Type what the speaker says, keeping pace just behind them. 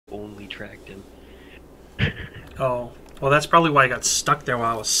tracked him. Oh, well, that's probably why I got stuck there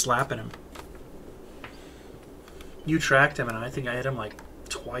while I was slapping him. You tracked him, and I think I hit him like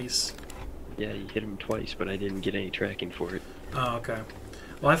twice. Yeah, you hit him twice, but I didn't get any tracking for it. Oh, okay.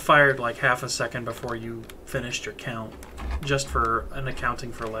 Well, I fired like half a second before you finished your count, just for an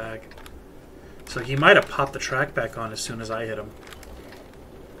accounting for lag. So he might have popped the track back on as soon as I hit him.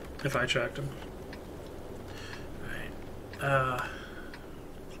 If I tracked him. Alright.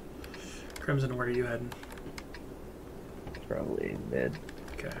 Crimson, where are you heading? Probably mid.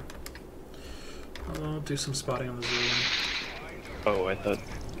 Okay. I'll do some spotting on the Zillion. Oh,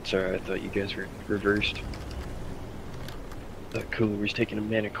 sorry, I thought you guys were reversed. I thought Cooler was taking a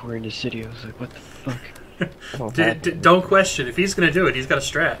Manicore into City. I was like, what the fuck? Don't question. If he's going to do it, he's got a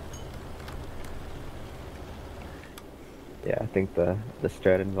strat. Yeah, I think the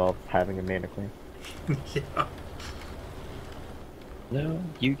strat involves having a Manicore. Yeah. No,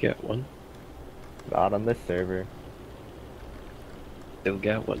 you got one. Not on this server. Still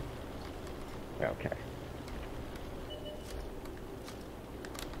got one. Okay.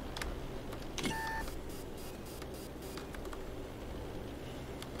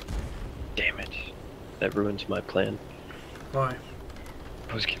 Damn it. That ruins my plan. Why?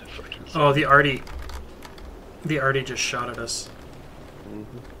 I was gonna fucking say. Oh, the Artie just shot at us.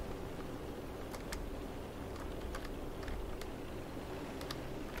 Mm-hmm.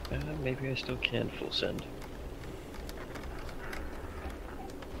 Maybe I still can full send.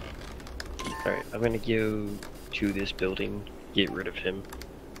 Alright, I'm gonna go to this building, get rid of him.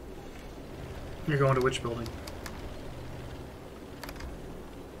 You're going to which building?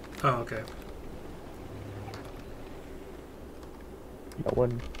 Oh, okay. No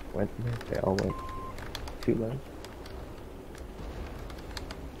one went there. They all went too low.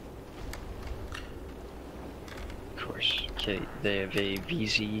 Of course. Okay, they have a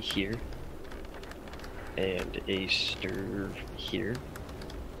VZ here. And a Sturv here.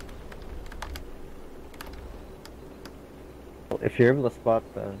 Well, if you're able to spot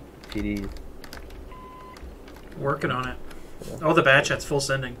the TDs. Working on it. Yeah. Oh, the batch hat's full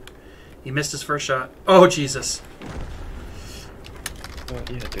sending. He missed his first shot. Oh, Jesus. Oh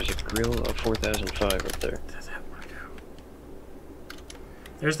yeah, there's a grill of 4005 up there. Did that work out?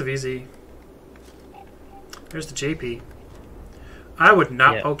 There's the VZ. There's the JP. I would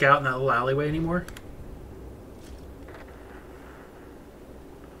not poke out in that little alleyway anymore.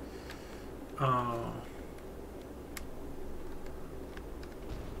 Oh.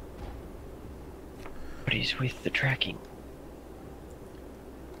 But he's with the tracking.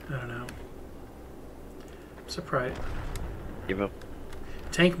 I don't know. I'm surprised. Give up.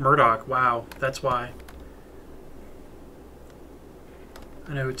 Tank Murdoch. Wow, that's why.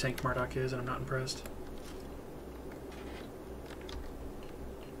 I know who Tank Murdoch is, and I'm not impressed.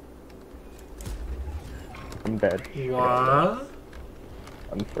 I'm dead. What?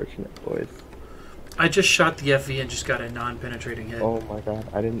 Unfortunate, boys. I just shot the FV and just got a non-penetrating hit. Oh my god,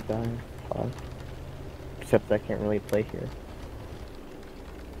 I didn't die. Fuck. Except I can't really play here.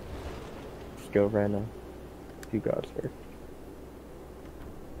 Let's go, Rana. Do God's work.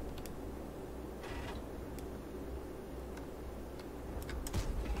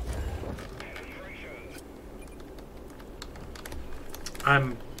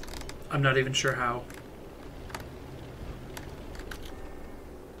 I'm not even sure how.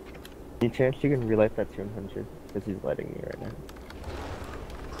 Any chance you can relight that 200? Because he's lighting me right now.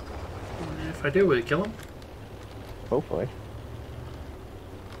 If I do, will you kill him? Hopefully.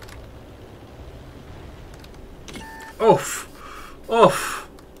 Oof. Oof.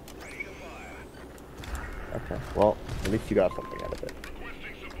 Okay, well, at least you got something out of it.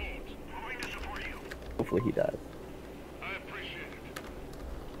 Hopefully he dies.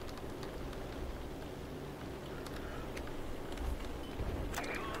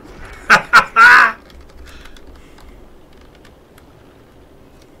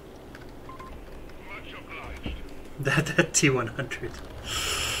 That T100.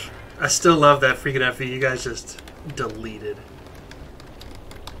 I still love that freaking FE you guys just deleted.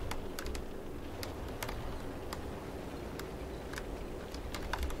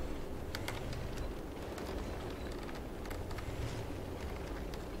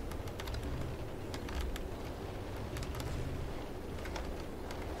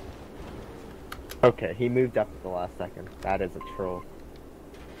 Okay, he moved up at the last second. That is a troll.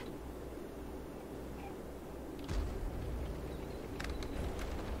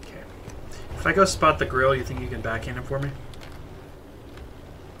 Okay. If I go spot the grill, you think you can backhand him for me?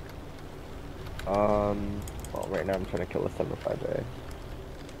 Well, right now I'm trying to kill a 75A.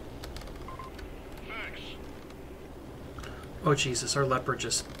 Oh Jesus, our leopard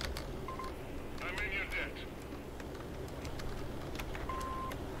just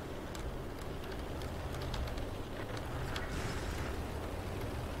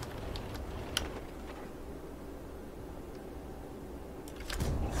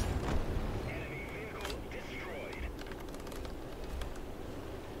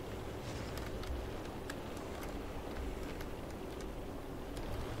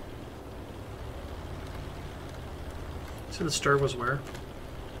So the stir was where?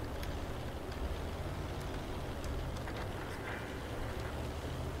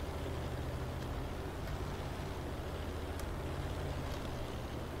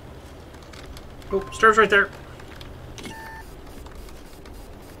 Oh, stir's right there.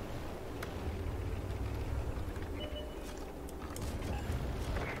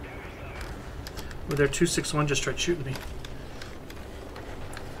 Well, their 261 just tried shooting me.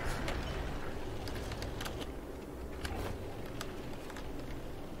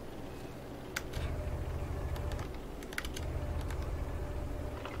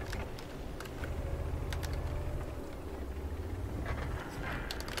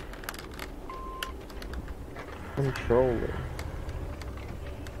 Controller.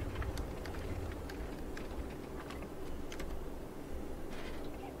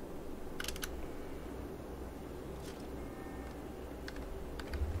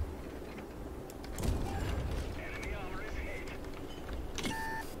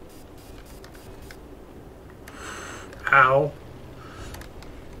 Ow.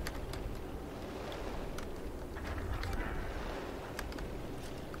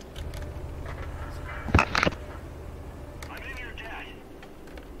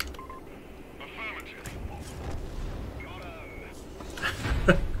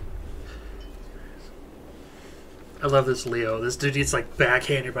 I love this Leo. This dude gets like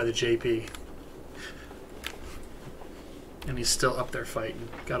backhanded by the JP. And he's still up there fighting.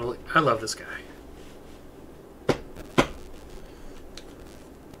 I love this guy.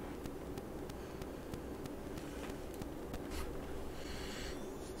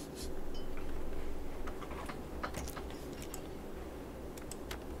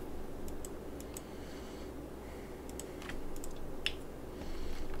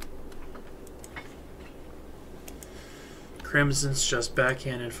 Crimson's just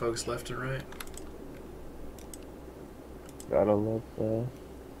backhanded folks left and right. Gotta love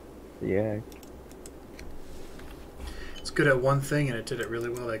the act. It's good at one thing and it did it really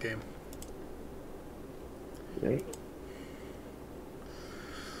well that game. Yeah.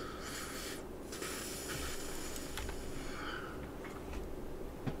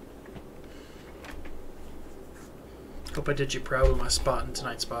 Hope I did you proud with my spot in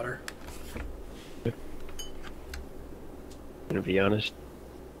tonight's spotter. To be honest,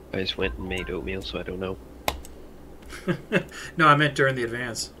 I just went and made oatmeal, so I don't know. No, I meant during the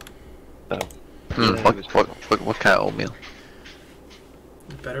advance. Oh. What kind of oatmeal?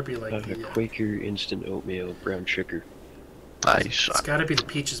 It better be like A Quaker instant oatmeal, brown sugar. Nice. It's gotta be the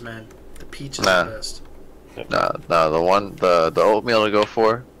peaches, man. The peach is Nah. the best. No, the oatmeal to go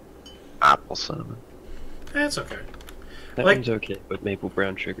for, apple cinnamon. That's okay. That Like- one's okay, but maple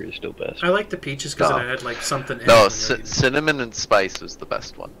brown sugar is still best. I like the peaches because No. it had like something in No, it. when you're eating. cinnamon and spice is the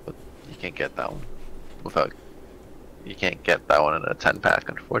best one, but you can't get that one without. You can't get that one in a 10-pack,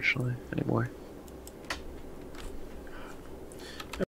 unfortunately, anymore.